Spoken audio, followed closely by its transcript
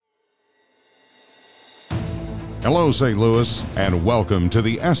Hello, St. Louis, and welcome to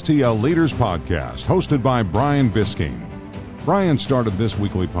the STL Leaders Podcast, hosted by Brian Bisking. Brian started this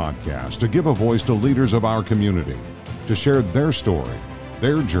weekly podcast to give a voice to leaders of our community, to share their story,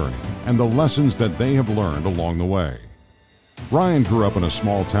 their journey, and the lessons that they have learned along the way. Brian grew up in a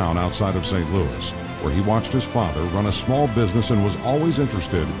small town outside of St. Louis, where he watched his father run a small business and was always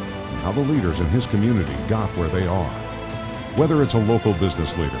interested in how the leaders in his community got where they are. Whether it's a local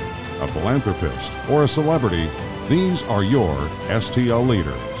business leader, a philanthropist, or a celebrity, these are your STL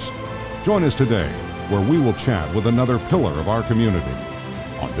leaders. Join us today, where we will chat with another pillar of our community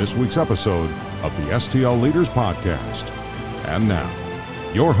on this week's episode of the STL Leaders Podcast. And now,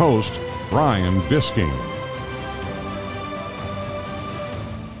 your host, Brian Bisking.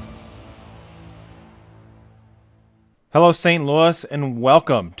 Hello, St. Louis, and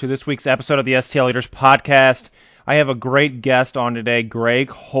welcome to this week's episode of the STL Leaders Podcast. I have a great guest on today, Greg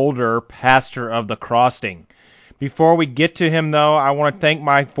Holder, pastor of The Crossing. Before we get to him, though, I want to thank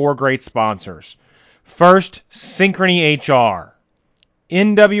my four great sponsors. First, Synchrony HR,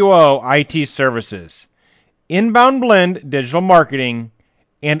 NWO IT Services, Inbound Blend Digital Marketing,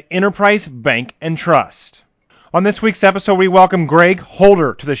 and Enterprise Bank and Trust. On this week's episode, we welcome Greg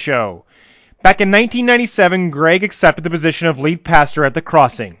Holder to the show. Back in 1997, Greg accepted the position of lead pastor at The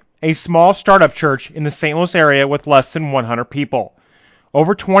Crossing, a small startup church in the St. Louis area with less than 100 people.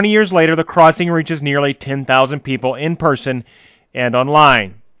 Over 20 years later, The Crossing reaches nearly 10,000 people in person and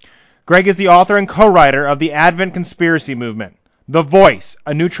online. Greg is the author and co-writer of the Advent Conspiracy Movement, The Voice,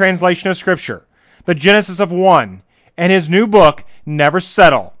 a new translation of Scripture, The Genesis of One, and his new book, Never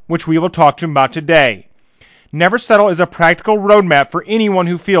Settle, which we will talk to him about today. Never Settle is a practical roadmap for anyone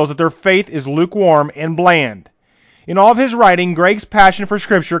who feels that their faith is lukewarm and bland. In all of his writing, Greg's passion for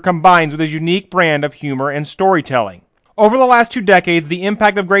Scripture combines with his unique brand of humor and storytelling. Over the last 2 decades, the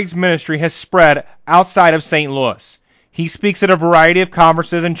impact of Greg's ministry has spread outside of St. Louis. He speaks at a variety of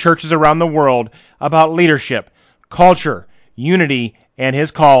conferences and churches around the world about leadership, culture, unity, and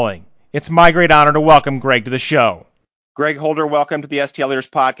his calling. It's my great honor to welcome Greg to the show. Greg Holder, welcome to the STL Leaders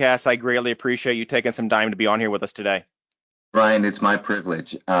Podcast. I greatly appreciate you taking some time to be on here with us today. Brian, it's my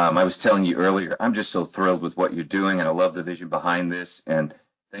privilege. I was telling you earlier, I'm just so thrilled with what you're doing, and I love the vision behind this, and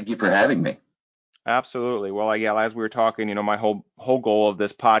thank you for having me. Absolutely. Well, yeah, as we were talking, my whole goal of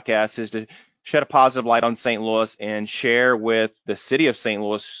this podcast is to shed a positive light on St. Louis and share with the city of St.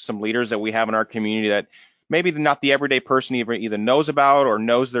 Louis some leaders that we have in our community that maybe not the everyday person either knows about or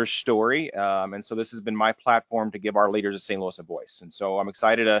knows their story. And so this has been my platform to give our leaders of St. Louis a voice. And so I'm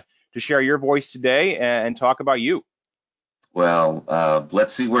excited to share your voice today and talk about you. Well,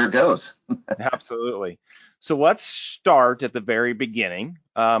 let's see where it goes. Absolutely. So let's start at the very beginning.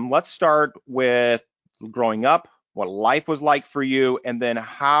 Let's start with growing up, what life was like for you, and then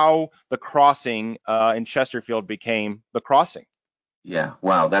how The Crossing in Chesterfield became The Crossing. Yeah,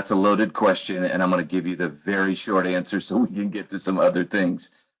 wow, that's a loaded question, and I'm going to give you the very short answer so we can get to some other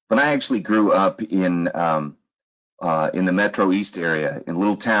things. But I actually grew up in the Metro East area, in a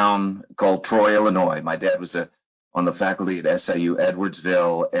little town called Troy, Illinois. My dad was on the faculty at SIU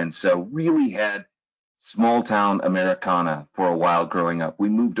Edwardsville, and so really had small town Americana for a while growing up. We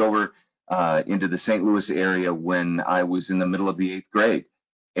moved over into the St. Louis area when I was in the middle of the 8th grade.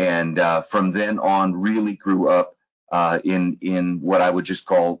 And from then on, really grew up in what I would just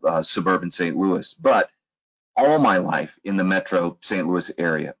call suburban St. Louis. But all my life in the Metro St. Louis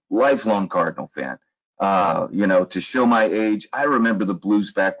area, lifelong Cardinal fan. To show my age, I remember the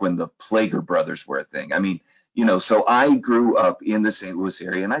Blues back when the Plager brothers were a thing. I mean, so I grew up in the St. Louis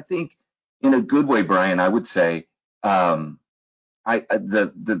area, and I think in a good way, Brian, I would say the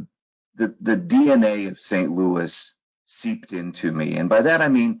DNA of St. Louis seeped into me, and by that I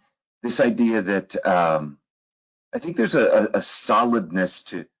mean this idea that I think there's a solidness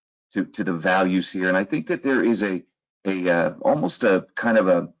to the values here, and I think that there is a almost a kind of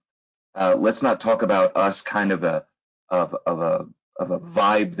a let's not talk about us kind of a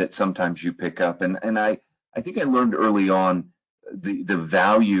vibe that sometimes you pick up, and I think I learned early on the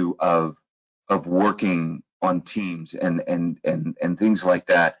value of working on teams and things like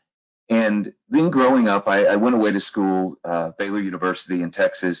that. And then growing up, I went away to school, Baylor University in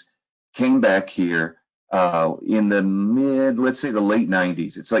Texas, came back here in the let's say the late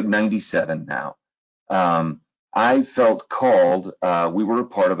 90s. It's like 97 now. I felt called. We were a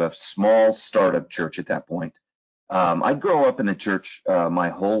part of a small startup church at that point. I grew up in a church my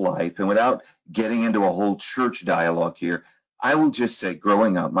whole life, and without getting into a whole church dialogue here, I will just say,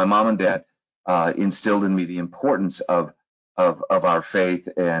 growing up, my mom and dad instilled in me the importance of our faith,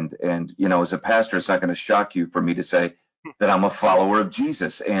 and as a pastor, it's not going to shock you for me to say that I'm a follower of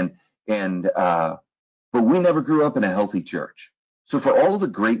Jesus, and but we never grew up in a healthy church. So for all of the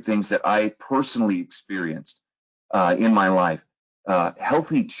great things that I personally experienced in my life,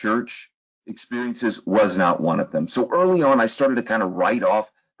 healthy church experiences was not one of them. So early on, I started to kind of write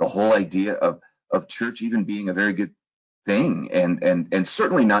off the whole idea of church even being a very good thing, and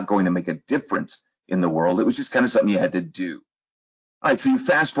certainly not going to make a difference in the world. It was just kind of something you had to do. All right, so you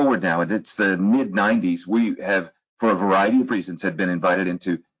fast forward now, and it's the mid 90s. We have, for a variety of reasons, had been invited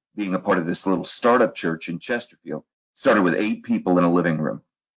into being a part of this little startup church in Chesterfield. Started with 8 people in a living room.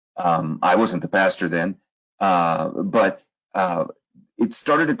 I wasn't the pastor then, but it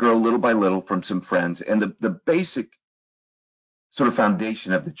started to grow little by little from some friends. And the basic sort of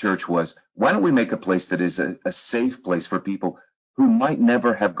foundation of the church was, why don't we make a place that is a safe place for people who might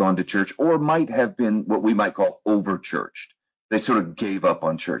never have gone to church or might have been what we might call over-churched. They sort of gave up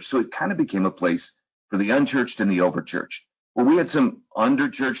on church. So it kind of became a place for the unchurched and the over-churched. Well, we had some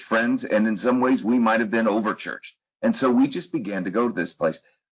under-churched friends, and in some ways we might have been over-churched. And so we just began to go to this place.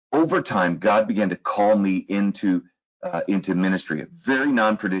 Over time, God began to call me into ministry, a very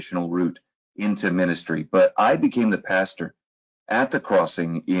non-traditional route into ministry. But I became the pastor at the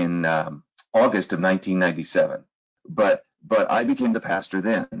Crossing in August of 1997. But I became the pastor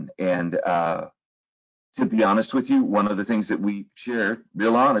then, and to be honest with you, one of the things that we shared,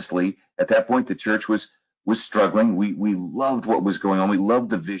 real honestly, at that point, the church was struggling. We loved what was going on. We loved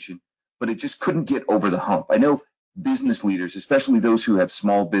the vision, but it just couldn't get over the hump. I know business leaders, especially those who have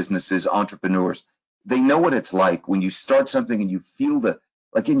small businesses, entrepreneurs, they know what it's like when you start something and you feel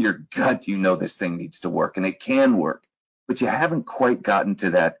like in your gut, you know this thing needs to work, and it can work, but you haven't quite gotten to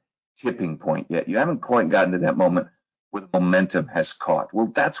that tipping point yet. You haven't quite gotten to that moment where the momentum has caught. Well,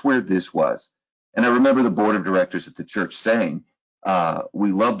 that's where this was. And I remember the board of directors at the church saying,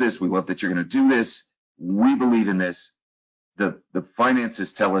 we love this. We love that you're going to do this. We believe in this. The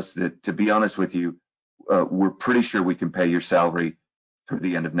finances tell us that, to be honest with you, we're pretty sure we can pay your salary through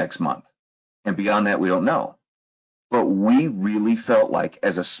the end of next month. And beyond that, we don't know. But we really felt like,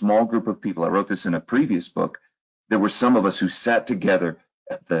 as a small group of people, I wrote this in a previous book, there were some of us who sat together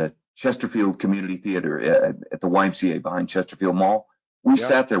at the Chesterfield Community Theater at the YMCA behind Chesterfield Mall. We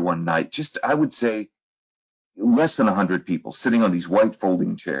sat there one night, just, I would say, less than 100 people sitting on these white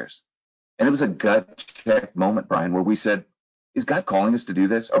folding chairs. And it was a gut check moment, Brian, where we said, is God calling us to do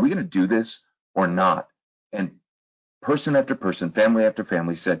this? Are we going to do this or not? And person after person, family after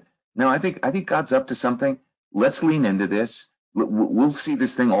family said, no, I think God's up to something. Let's lean into this. We'll see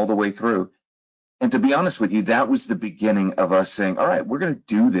this thing all the way through. And to be honest with you, that was the beginning of us saying, all right, we're going to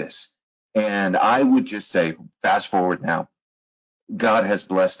do this. And I would just say, fast forward now, God has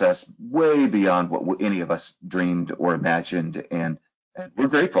blessed us way beyond what any of us dreamed or imagined. And we're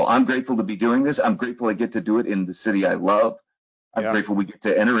grateful. I'm grateful to be doing this. I'm grateful I get to do it in the city I love. I'm grateful we get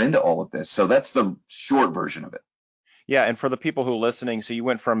to enter into all of this. So that's the short version of it. Yeah, and for the people who are listening, so you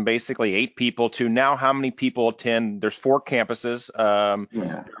went from basically 8 people to now how many people attend? There's 4 campuses.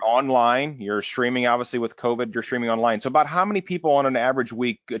 You're online. You're streaming, obviously, with COVID. You're streaming online. So about how many people on an average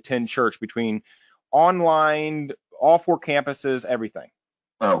week attend church between online, all 4 campuses, everything?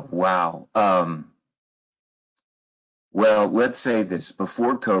 Oh, wow. Well, let's say this.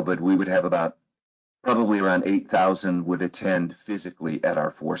 Before COVID, we would have probably around 8,000 would attend physically at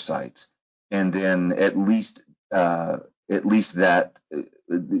our 4 sites. And then at least that,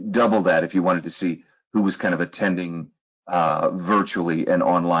 double that if you wanted to see who was kind of attending virtually and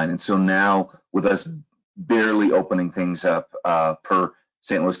online. And so now, with us barely opening things up per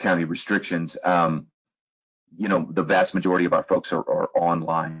St. Louis County restrictions, the vast majority of our folks are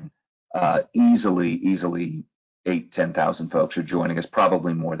online. Easily 10,000 folks are joining us,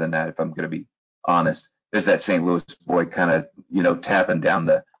 probably more than that if I'm going to be honest. There's that St. Louis boy kind of tapping down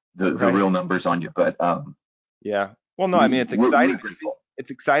the real numbers on you, but yeah. Well, no, I mean, it's exciting.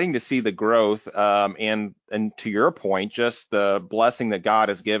 It's exciting to see the growth, and to your point, just the blessing that God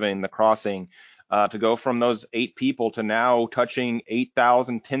has given the Crossing, to go from those 8 people to now touching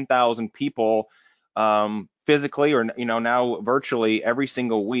 8,000, 10,000 people, physically or now virtually every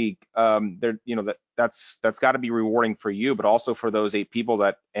single week. That's got to be rewarding for you, but also for those 8 people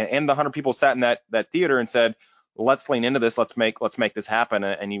that and the 100 people sat in that theater and said, let's lean into this, let's make this happen.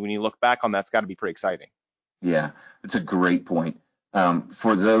 And when you look back on that, it's got to be pretty exciting. Yeah, it's a great point.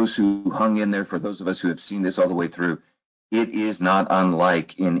 For those who hung in there, for those of us who have seen this all the way through, it is not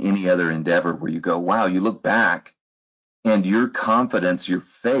unlike in any other endeavor where you go, wow, you look back and your confidence, your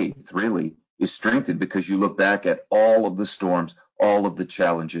faith really is strengthened because you look back at all of the storms, all of the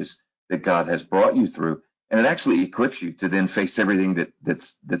challenges that God has brought you through, and it actually equips you to then face everything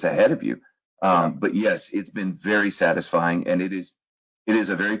that's ahead of you. But yes, it's been very satisfying, and it is it is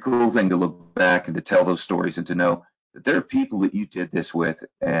a very cool thing to look back and to tell those stories and to know that there are people that you did this with,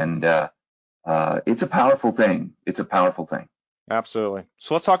 and it's a powerful thing. It's a powerful thing. Absolutely.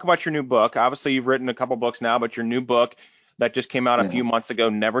 So let's talk about your new book. Obviously, you've written a couple books now, but your new book that just came out a few months ago,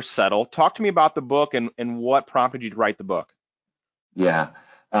 Never Settle. Talk to me about the book and what prompted you to write the book. Yeah.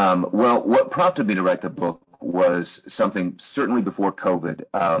 Well, what prompted me to write the book was something certainly before COVID.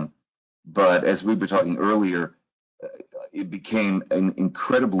 But as we were talking earlier, it became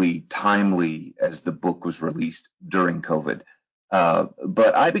incredibly timely as the book was released during COVID.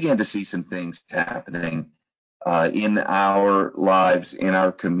 But I began to see some things happening in our lives, in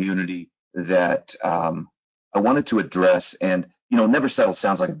our community that I wanted to address. And, Never Settle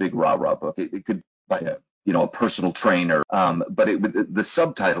sounds like a big rah-rah book. It could by a personal trainer. But the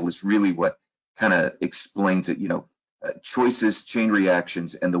subtitle is really what kind of explains it, choices, chain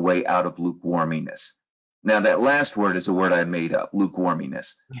reactions, and the way out of lukewarminess. Now, that last word is a word I made up,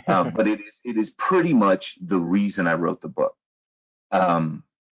 lukewarminess. But it is pretty much the reason I wrote the book.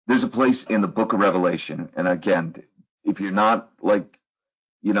 There's a place in the book of Revelation, and again, if you're not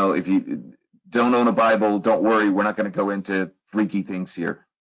if you don't own a Bible, don't worry, we're not going to go into freaky things here.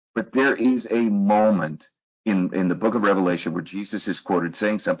 But there is a moment in the book of Revelation where Jesus is quoted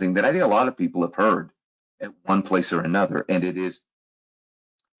saying something that I think a lot of people have heard at one place or another, and it is,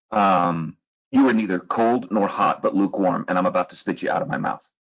 you are neither cold nor hot, but lukewarm, and I'm about to spit you out of my mouth.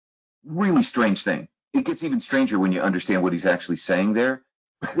 Really strange thing. It gets even stranger when you understand what he's actually saying there,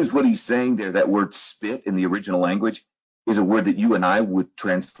 because what he's saying there, that word spit in the original language, is a word that you and I would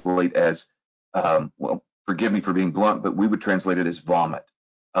translate as, well, forgive me for being blunt, but we would translate it as vomit.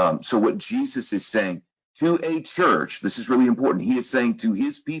 So what Jesus is saying to a church, this is really important. He is saying to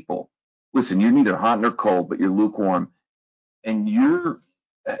his people, listen, you're neither hot nor cold, but you're lukewarm, and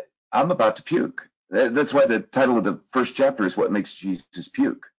I'm about to puke. That's why the title of the first chapter is What Makes Jesus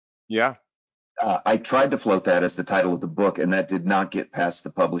Puke. Yeah. I tried to float that as the title of the book, and that did not get past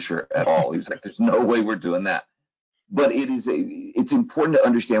the publisher at all. He was like, there's no way we're doing that. But it's important to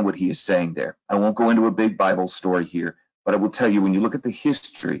understand what he is saying there. I won't go into a big Bible story here, but I will tell you, when you look at the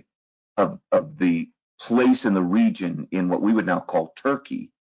history of the place in the region in what we would now call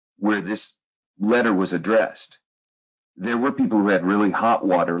Turkey, where this letter was addressed, there were people who had really hot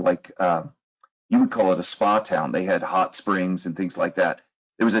water, like you would call it a spa town. They had hot springs and things like that.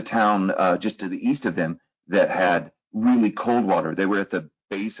 There was a town just to the east of them that had really cold water. They were at the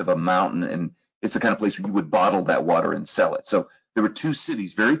base of a mountain, and it's the kind of place where you would bottle that water and sell it. So there were two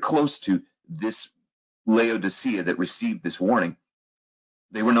cities very close to this Laodicea that received this warning.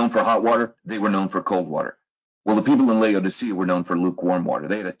 They were known for hot water. They were known for cold water. Well, the people in Laodicea were known for lukewarm water.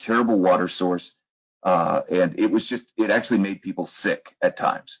 They had a terrible water source, and it actually made people sick at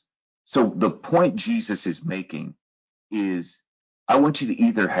times. So the point Jesus is making is, I want you to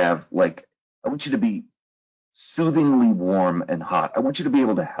either I want you to be soothingly warm and hot. I want you to be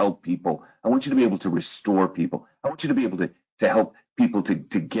able to help people. I want you to be able to restore people. I want you to be able to help people to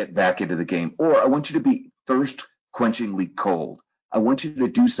get back into the game. Or I want you to be thirst quenchingly cold. I want you to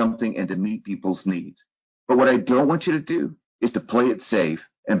do something and to meet people's needs. But what I don't want you to do is to play it safe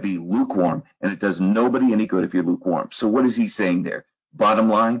and be lukewarm, and it does nobody any good if you're lukewarm. So what is he saying there? Bottom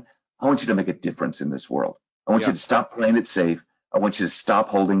line, I want you to make a difference in this world. I want you to stop playing it safe. I want you to stop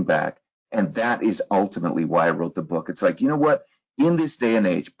holding back. And that is ultimately why I wrote the book. It's like, you know what? In this day and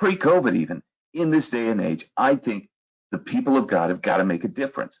age, pre-COVID even, in this day and age, I think the people of God have got to make a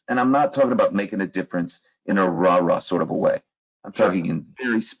difference. And I'm not talking about making a difference in a rah-rah sort of a way. I'm talking in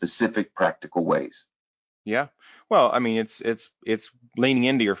very specific, practical ways. Yeah. Well, I mean, it's leaning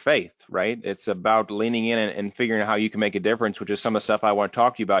into your faith, right? It's about leaning in and figuring out how you can make a difference, which is some of the stuff I want to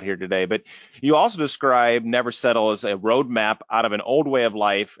talk to you about here today. But you also describe Never Settle as a roadmap out of an old way of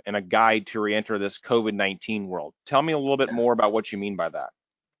life and a guide to reenter this COVID-19 world. Tell me a little bit more about what you mean by that.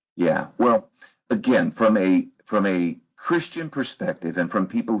 Yeah. Well, again, from a Christian perspective, and from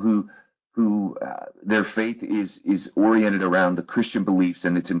people who their faith is oriented around the Christian beliefs,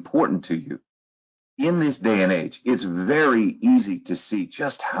 and it's important to you. In this day and age, it's very easy to see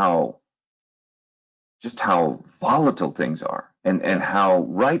just how volatile things are, and how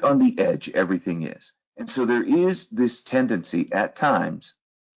right on the edge everything is. And so there is this tendency at times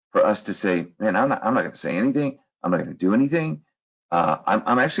for us to say, man, I'm not going to say anything. I'm not going to do anything.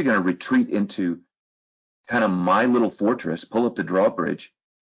 I'm actually going to retreat into kind of my little fortress, pull up the drawbridge,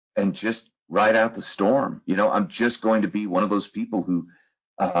 and just ride out the storm. I'm just going to be one of those people who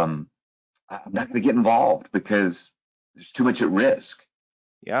I'm not going to get involved because there's too much at risk.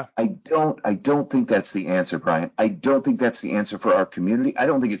 Yeah. I don't think that's the answer, Brian. I don't think that's the answer for our community. I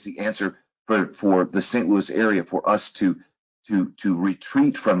don't think it's the answer for the St. Louis area for us to to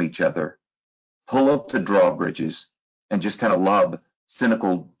retreat from each other, pull up the drawbridges, and just kind of lob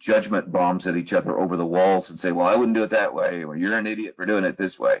cynical judgment bombs at each other over the walls and say, well, I wouldn't do it that way, or you're an idiot for doing it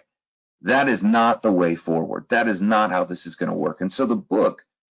this way. That is not the way forward. That is not how this is going to work. And so the book,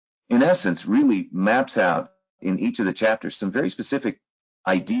 in essence, really maps out in each of the chapters some very specific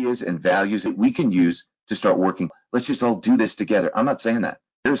ideas and values that we can use to start working. Let's just all do this together. I'm not saying that.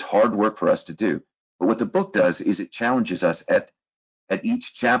 There's hard work for us to do. But what the book does is it challenges us at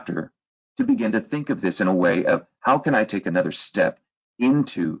each chapter to begin to think of this in a way of how can I take another step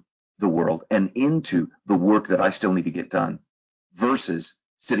into the world and into the work that I still need to get done versus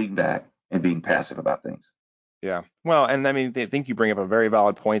sitting back and being passive about things. Yeah. Well, and I mean, I think you bring up a very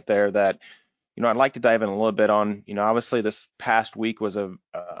valid point there that, I'd like to dive in a little bit on, obviously this past week was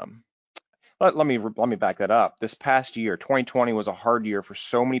let me back that up. This past year, 2020 was a hard year for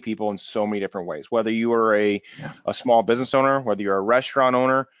so many people in so many different ways, whether you are a small business owner, whether you're a restaurant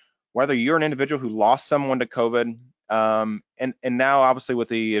owner, whether you're an individual who lost someone to COVID. And now obviously with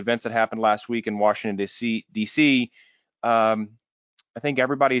the events that happened last week in Washington, DC, I think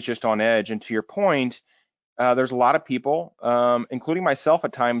everybody is just on edge. And to your point, there's a lot of people, including myself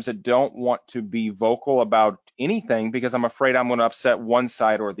at times, that don't want to be vocal about anything because I'm afraid I'm going to upset one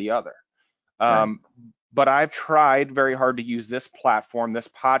side or the other. Right. But I've tried very hard to use this platform, this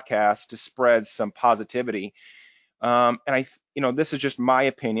podcast, to spread some positivity. And this is just my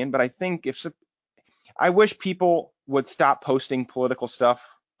opinion, but I think I wish people would stop posting political stuff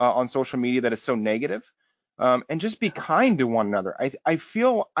on social media that is so negative. And just be kind to one another. I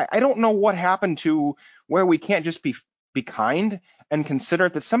feel I don't know what happened to where we can't just be kind and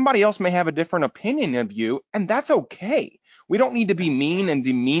considerate that somebody else may have a different opinion of you, and that's okay. We don't need to be mean and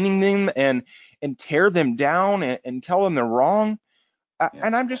demeaning them and tear them down and tell them they're wrong.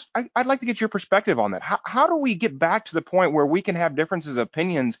 And I'd like to get your perspective on that. How do we get back to the point where we can have differences of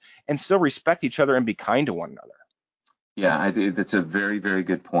opinions and still respect each other and be kind to one another? Yeah, that's a very, very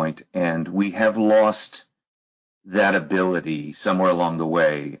good point. And we have lost that ability somewhere along the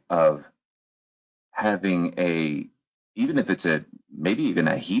way of having even if it's maybe even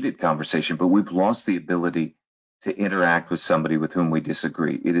a heated conversation, but we've lost the ability to interact with somebody with whom we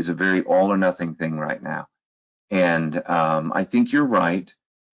disagree. It is a very all or nothing thing right now. And I think you're right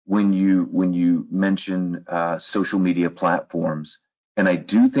when you mention social media platforms. And I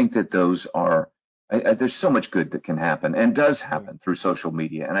do think that those are there's so much good that can happen and does happen through social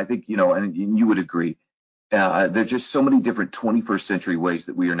media. And I think, and you would agree, there's just so many different 21st century ways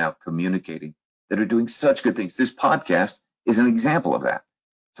that we are now communicating that are doing such good things. This podcast is an example of that.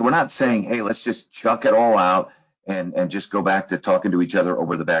 So we're not saying, hey, let's just chuck it all out and just go back to talking to each other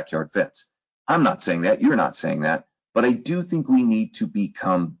over the backyard fence. I'm not saying that. You're not saying that. But I do think we need to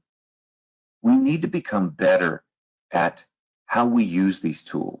become better at how we use these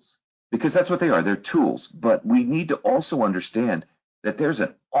tools, because that's what they are. They're tools. But we need to also understand that there's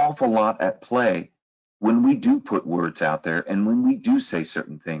an awful lot at play when we do put words out there and when we do say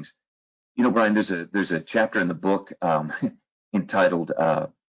certain things. Brian, there's a chapter in the book entitled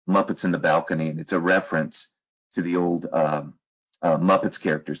Muppets in the Balcony, and it's a reference to the old Muppets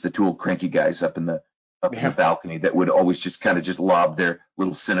characters, the two old cranky guys up in the balcony that would always just kind of just lob their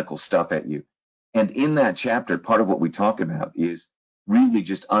little cynical stuff at you. And in that chapter, part of what we talk about is really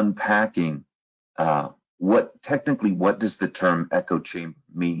just unpacking what does the term echo chamber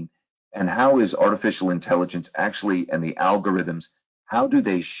mean, and how is artificial intelligence actually, and the algorithms, how do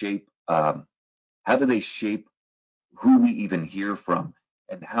they shape who we even hear from,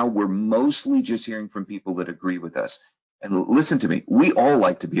 and how we're mostly just hearing from people that agree with us. And listen to me, we all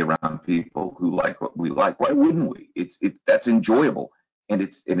like to be around people who like what we like. Why wouldn't we? That's enjoyable, and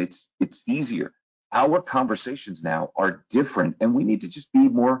it's easier. Our conversations now are different, and we need to just be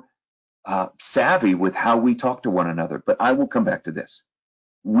more savvy with how we talk to one another. But I will come back to this.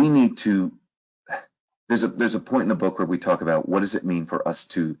 We need to. There's a point in the book where we talk about what does it mean for us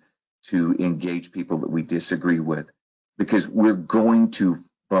to engage people that we disagree with, because we're going to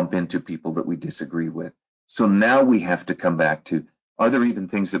bump into people that we disagree with. So now we have to come back to, are there even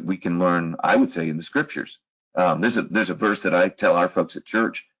things that we can learn, I would say, in the scriptures? There's a verse that I tell our folks at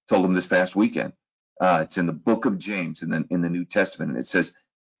church, told them this past weekend. It's in the book of James in the New Testament. And it says,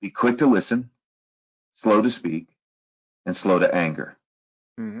 be quick to listen, slow to speak, and slow to anger.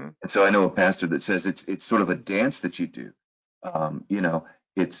 Mm-hmm. And so I know a pastor that says it's sort of a dance that you do.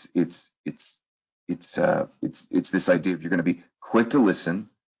 It's this idea of you're going to be quick to listen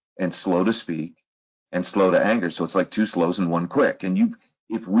and slow to speak and slow to anger. So it's like two slows and one quick. And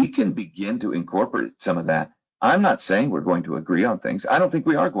if we can begin to incorporate some of that, I'm not saying we're going to agree on things. I don't think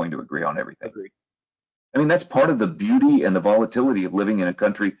we are going to agree on everything. I mean, that's part of the beauty and the volatility of living in a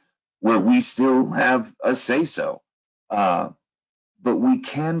country where we still have a say-so. But we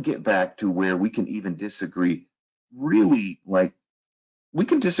can get back to where we can even disagree, really, like, we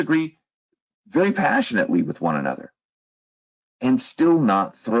can disagree very passionately with one another and still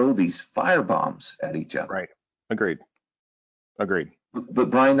not throw these firebombs at each other. Right. Agreed.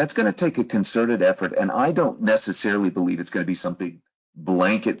 But Brian, that's going to take a concerted effort, and I don't necessarily believe it's going to be something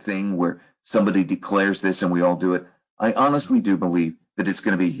blanket thing where somebody declares this and we all do it. I honestly do believe that it's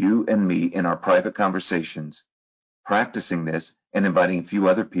going to be you and me in our private conversations practicing this and inviting a few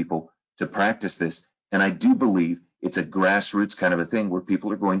other people to practice this. And I do believe it's a grassroots kind of a thing where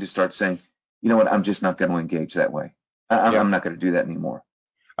people are going to start saying, you know what, I'm just not going to engage that way. I'm not going to do that anymore.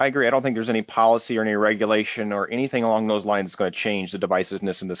 I agree. I don't think there's any policy or any regulation or anything along those lines that's going to change the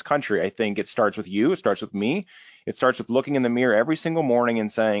divisiveness in this country. I think it starts with you. It starts with me. It starts with looking in the mirror every single morning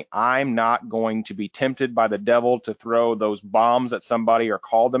and saying, I'm not going to be tempted by the devil to throw those bombs at somebody or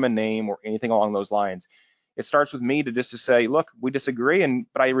call them a name or anything along those lines. It starts with me to say, look, we disagree,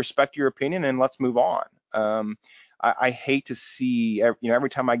 but I respect your opinion and let's move on. I hate to see,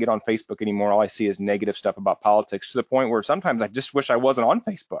 every time I get on Facebook anymore, all I see is negative stuff about politics, to the point where sometimes I just wish I wasn't on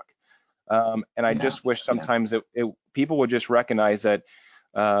Facebook. And I just wish sometimes people would just recognize that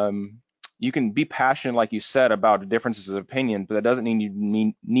you can be passionate, like you said, about differences of opinion, but that doesn't mean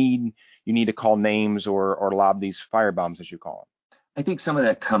you need to call names or lob these firebombs, as you call them. I think some of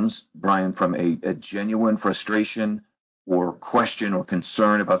that comes, Brian, from a genuine frustration or question or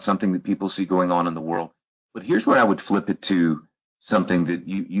concern about something that people see going on in the world. But here's where I would flip it to something that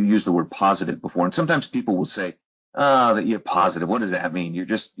you used the word positive before. And sometimes people will say, that you're positive. What does that mean? You're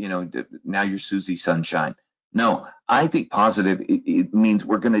just, now you're Susie Sunshine. No, I think positive, it means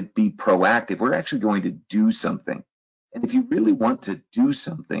we're going to be proactive. We're actually going to do something. And if you really want to do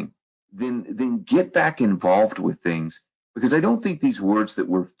something, then get back involved with things. Because I don't think these words that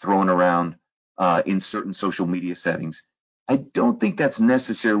were thrown around in certain social media settings, I don't think that's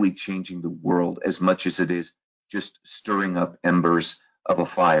necessarily changing the world as much as it is just stirring up embers of a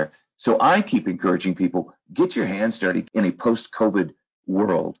fire. So I keep encouraging people, get your hands dirty in a post-COVID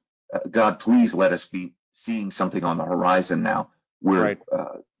world. God, please let us be seeing something on the horizon now where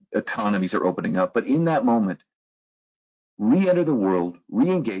economies are opening up. But in that moment, re-enter the world,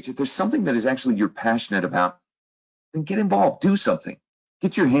 re-engage. If there's something that is actually you're passionate about, then get involved, do something,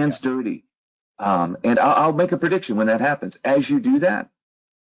 get your hands dirty. And I'll make a prediction when that happens. As you do that,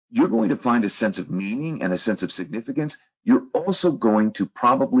 you're going to find a sense of meaning and a sense of significance. You're also going to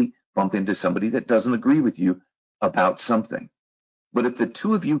probably bump into somebody that doesn't agree with you about something. But if the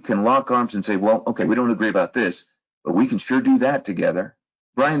two of you can lock arms and say, well, okay, we don't agree about this, but we can sure do that together.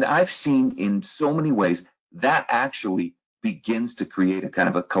 Brian, I've seen in so many ways that actually begins to create a kind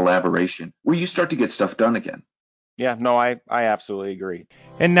of a collaboration where you start to get stuff done again. Yeah, no, I absolutely agree.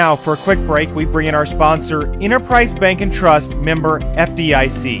 And now for a quick break, we bring in our sponsor, Enterprise Bank and Trust, member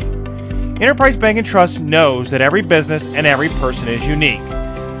FDIC. Enterprise Bank and Trust knows that every business and every person is unique.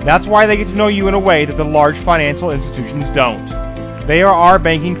 That's why they get to know you in a way that the large financial institutions don't. They are our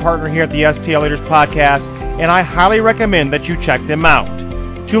banking partner here at the STL Leaders Podcast, and I highly recommend that you check them out.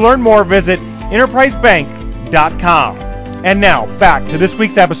 To learn more, visit enterprisebank.com. And now, back to this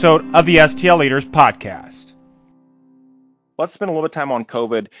week's episode of the STL Leaders Podcast. Let's spend a little bit of time on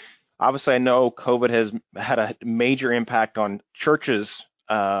COVID. Obviously, I know COVID has had a major impact on churches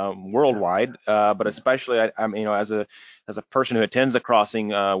worldwide, but especially, as a person who attends the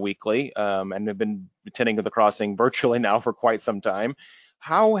Crossing weekly and have been attending the Crossing virtually now for quite some time,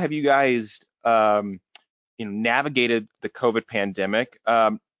 how have you guys, navigated the COVID pandemic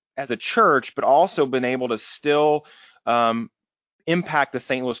as a church, but also been able to still impact the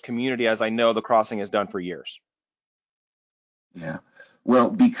St. Louis community, as I know the Crossing has done for years? Yeah. Well,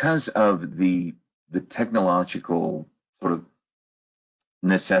 because of the technological sort of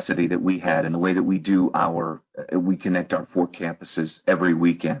necessity that we had and the way that we do we connect our 4 campuses every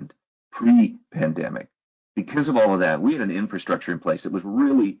weekend pre-pandemic, because of all of that, we had an infrastructure in place that was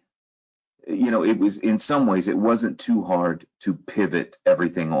really, it was, in some ways, it wasn't too hard to pivot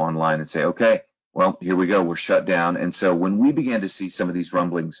everything online and say, okay, well, here we go, we're shut down. And so when we began to see some of these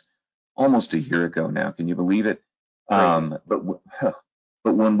rumblings almost a year ago now, can you believe it? But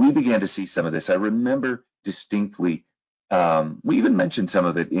when we began to see some of this, I remember distinctly, we even mentioned some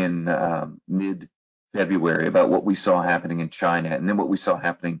of it in mid-February about what we saw happening in China and then what we saw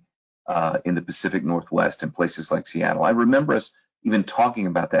happening in the Pacific Northwest and places like Seattle. I remember us even talking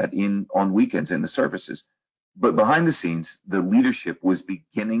about that on weekends in the services. But behind the scenes, the leadership was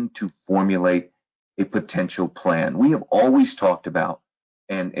beginning to formulate a potential plan. We have always talked about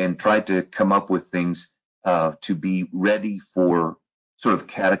and tried to come up with things to be ready for sort of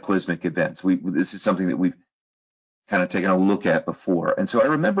cataclysmic events. This is something that we've kind of taken a look at before. And so I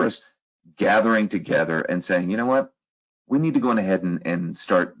remember us gathering together and saying, you know what, we need to go ahead and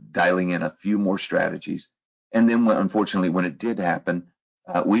start dialing in a few more strategies. And then unfortunately, when it did happen,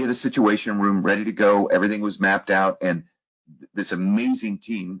 we had a situation room ready to go. Everything was mapped out, and this amazing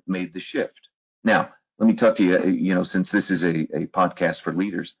team made the shift. Now, let me talk to you, since this is a podcast for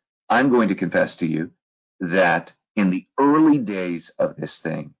leaders, I'm going to confess to you that in the early days of this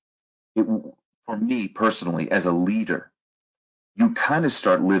thing, for me personally, as a leader, you kind of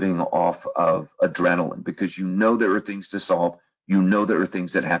start living off of adrenaline because you know there are things to solve. You know there are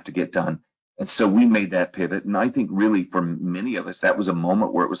things that have to get done. And so we made that pivot. And I think really for many of us, that was a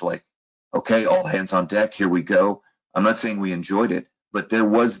moment where it was like, okay, all hands on deck, here we go. I'm not saying we enjoyed it, but there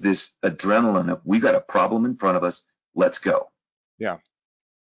was this adrenaline of we got a problem in front of us, let's go. Yeah.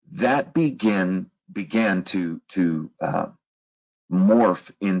 That began to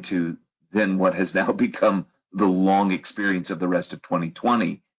morph into then what has now become the long experience of the rest of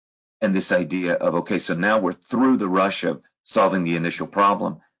 2020, and this idea of, okay, so now we're through the rush of solving the initial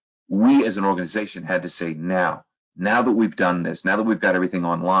problem. We as an organization had to say, now that we've done this, now that we've got everything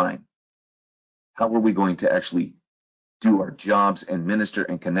online, how are we going to actually do our jobs and minister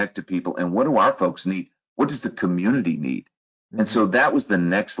and connect to people? And what do our folks need? What does the community need? Mm-hmm. And so that was the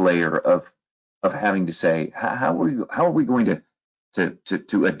next layer of having to say, how are we going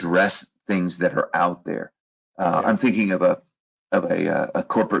to address things that are out there? I'm thinking of a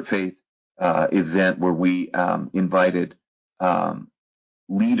corporate faith event where we invited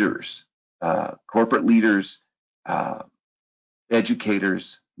leaders, corporate leaders,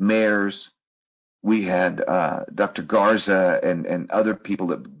 educators, mayors. We had Dr. Garza and other people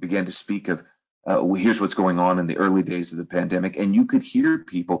that began to speak of, here's what's going on in the early days of the pandemic. And you could hear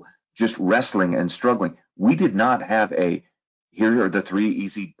people just wrestling and struggling. We did not have here are the 3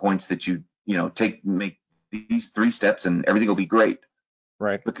 easy points that make these 3 steps and everything will be great.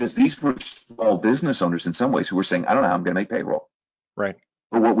 Right. Because these were small business owners in some ways who were saying, I don't know how I'm going to make payroll. Right.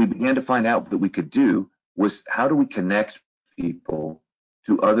 But what we began to find out that we could do was, how do we connect people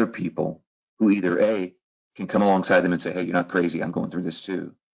to other people who either A, can come alongside them and say, hey, you're not crazy, I'm going through this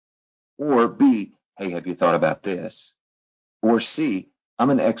too. Or B, hey, have you thought about this? Or C, I'm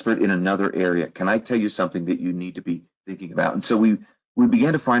an expert in another area. Can I tell you something that you need to be thinking about? And so we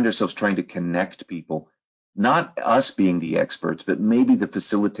began to find ourselves trying to connect people, not us being the experts, but maybe the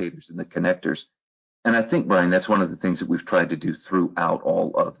facilitators and the connectors. And I think, Brian, that's one of the things that we've tried to do throughout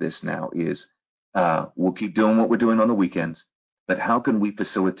all of this now is we'll keep doing what we're doing on the weekends, but how can we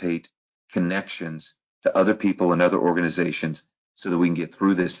facilitate connections to other people and other organizations so that we can get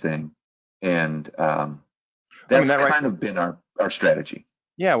through this thing? And that's kind of been our strategy.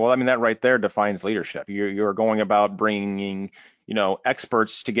 Yeah, well, that right there defines leadership. You're going about bringing,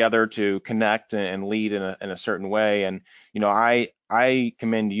 experts together to connect and lead in a certain way. And, I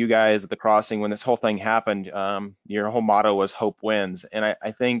commend you guys at the Crossing when this whole thing happened. Your whole motto was hope wins. And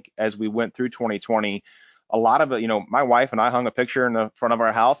I think as we went through 2020, a lot of it, my wife and I hung a picture in the front of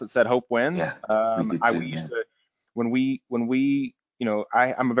our house that said hope wins. Yeah, we used to, when we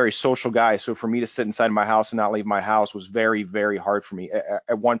I'm a very social guy. So for me to sit inside my house and not leave my house was very, very hard for me.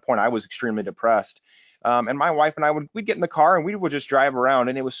 At one point, I was extremely depressed. And my wife and we'd get in the car and we would just drive around.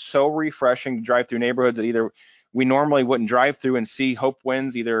 And it was so refreshing to drive through neighborhoods that either we normally wouldn't drive through and see hope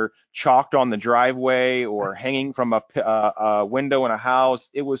wins either chalked on the driveway or hanging from a window in a house.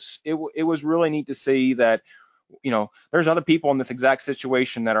 It was really neat to see that, there's other people in this exact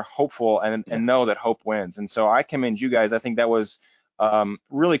situation that are hopeful and know that hope wins. And so I commend you guys. I think that was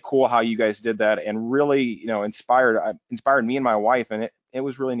really cool how you guys did that, and really, inspired me and my wife, and it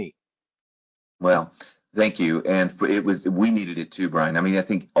was really neat. Well, thank you. And we needed it too, Brian. I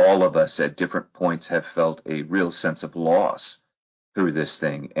think all of us at different points have felt a real sense of loss through this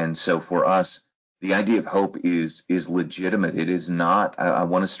thing. And so for us, the idea of hope is legitimate. It is not, I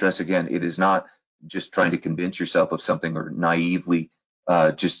want to stress again, it is not just trying to convince yourself of something or naively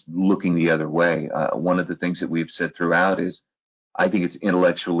just looking the other way. One of the things that we've said throughout is, I think it's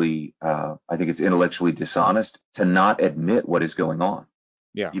intellectually dishonest to not admit what is going on.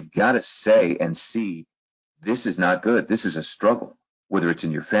 Yeah. You've got to say and see, this is not good. This is a struggle, whether it's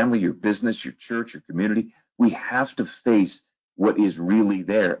in your family, your business, your church, your community. We have to face what is really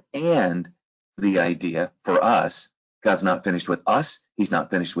there. And the idea for us, God's not finished with us. He's not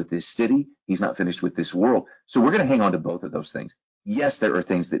finished with this city. He's not finished with this world. So we're going to hang on to both of those things. Yes, there are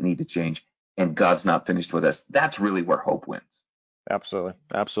things that need to change, and God's not finished with us. That's really where hope wins. Absolutely.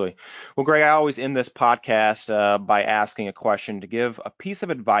 Absolutely. Well, Greg, I always end this podcast by asking a question to give a piece of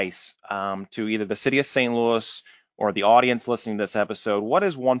advice to either the city of St. Louis or the audience listening to this episode. What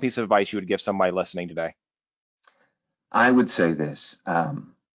is one piece of advice you would give somebody listening today? I would say this,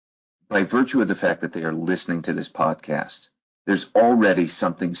 by virtue of the fact that they are listening to this podcast, there's already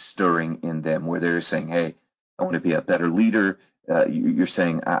something stirring in them where they're saying, hey, I want to be a better leader. You're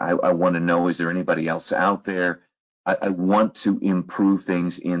saying, I want to know, is there anybody else out there? I want to improve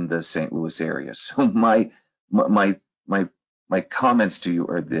things in the St. Louis area. So my my my comments to you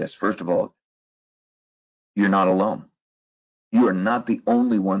are this. First of all, you're not alone. You are not the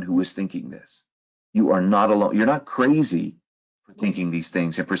only one who is thinking this. You are not alone. You're not crazy for thinking these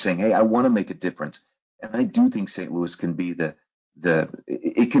things and for saying, "Hey, I want to make a difference." And I do think St. Louis can be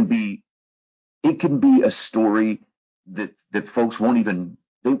it can be a story that folks won't even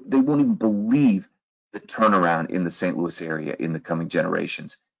they won't even believe the turnaround in the St. Louis area in the coming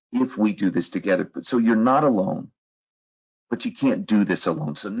generations if we do this together. But so you're not alone, but you can't do this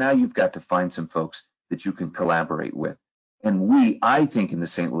alone. So now you've got to find some folks that you can collaborate with. And I think in the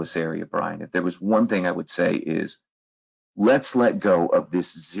St. Louis area, Brian, if there was one thing I would say is let's let go of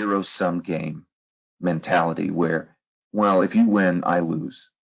this zero sum game mentality where, well, if you win, I lose.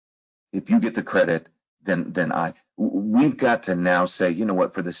 If you get the credit, then I. We've got to now say, you know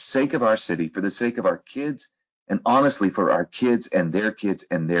what, for the sake of our city, for the sake of our kids, and honestly for our kids and their kids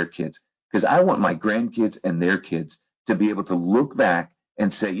and their kids, because I want my grandkids and their kids to be able to look back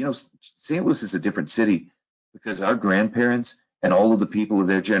and say, you know, St. Louis is a different city because our grandparents and all of the people of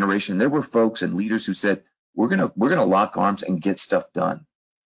their generation, there were folks and leaders who said, we're gonna lock arms and get stuff done.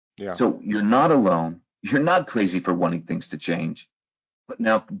 Yeah. So you're not alone. You're not crazy for wanting things to change. But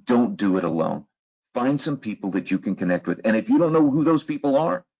now don't do it alone. Find some people that you can connect with. And if you don't know who those people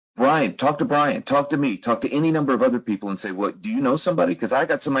are, Brian, talk to me, talk to any number of other people and say, well, do you know somebody? Because I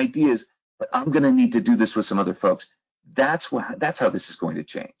got some ideas, but I'm going to need to do this with some other folks. That's how this is going to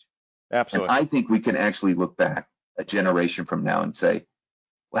change. And Absolutely. I think we can actually look back a generation from now and say,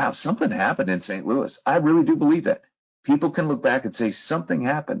 wow, something happened in St. Louis. I really do believe that. People can look back and say something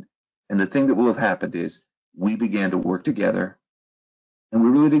happened. And the thing that will have happened is we began to work together and we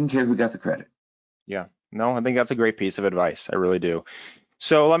really didn't care who got the credit. Yeah. No, I think that's a great piece of advice. I really do.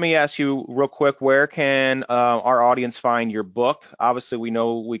 So let me ask you real quick, where can our audience find your book? Obviously, we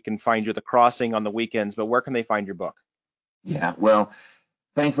know we can find you at the Crossing on the weekends, but where can they find your book? Yeah, well,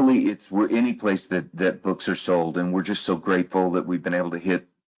 thankfully, we're any place that books are sold, and we're just so grateful that we've been able to hit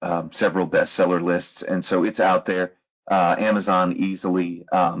several bestseller lists, and so it's out there, Amazon easily.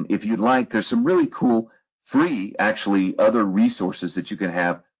 If you'd like, there's some really cool free, actually, other resources that you can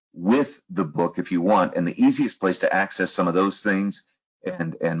have with the book if you want. And the easiest place to access some of those things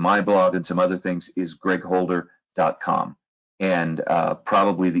and my blog and some other things is gregholder.com, and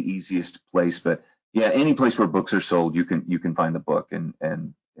probably the easiest place, but yeah, any place where books are sold, you can find the book, and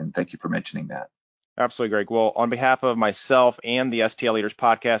thank you for mentioning that. Absolutely, Greg. Well, on behalf of myself and the STL Leaders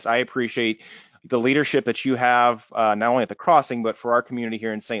podcast, I appreciate the leadership that you have, not only at the Crossing, but for our community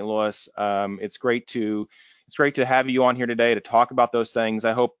here in St. Louis. It's great to have you on here today to talk about those things.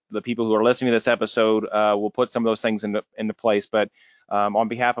 I hope the people who are listening to this episode will put some of those things into place. But on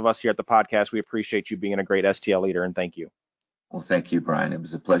behalf of us here at the podcast, we appreciate you being a great STL leader, and thank you. Well, thank you, Brian. It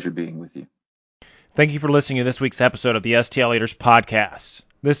was a pleasure being with you. Thank you for listening to this week's episode of the STL Leaders Podcast.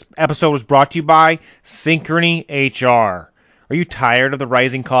 This episode was brought to you by Synchrony HR. Are you tired of the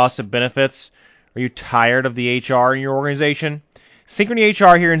rising costs of benefits? Are you tired of the HR in your organization? Synchrony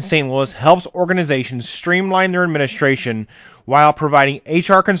HR here in St. Louis helps organizations streamline their administration while providing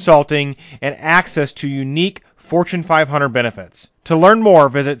HR consulting and access to unique Fortune 500 benefits. To learn more,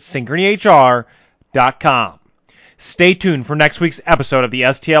 visit synchronyhr.com. Stay tuned for next week's episode of the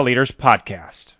STL Leaders Podcast.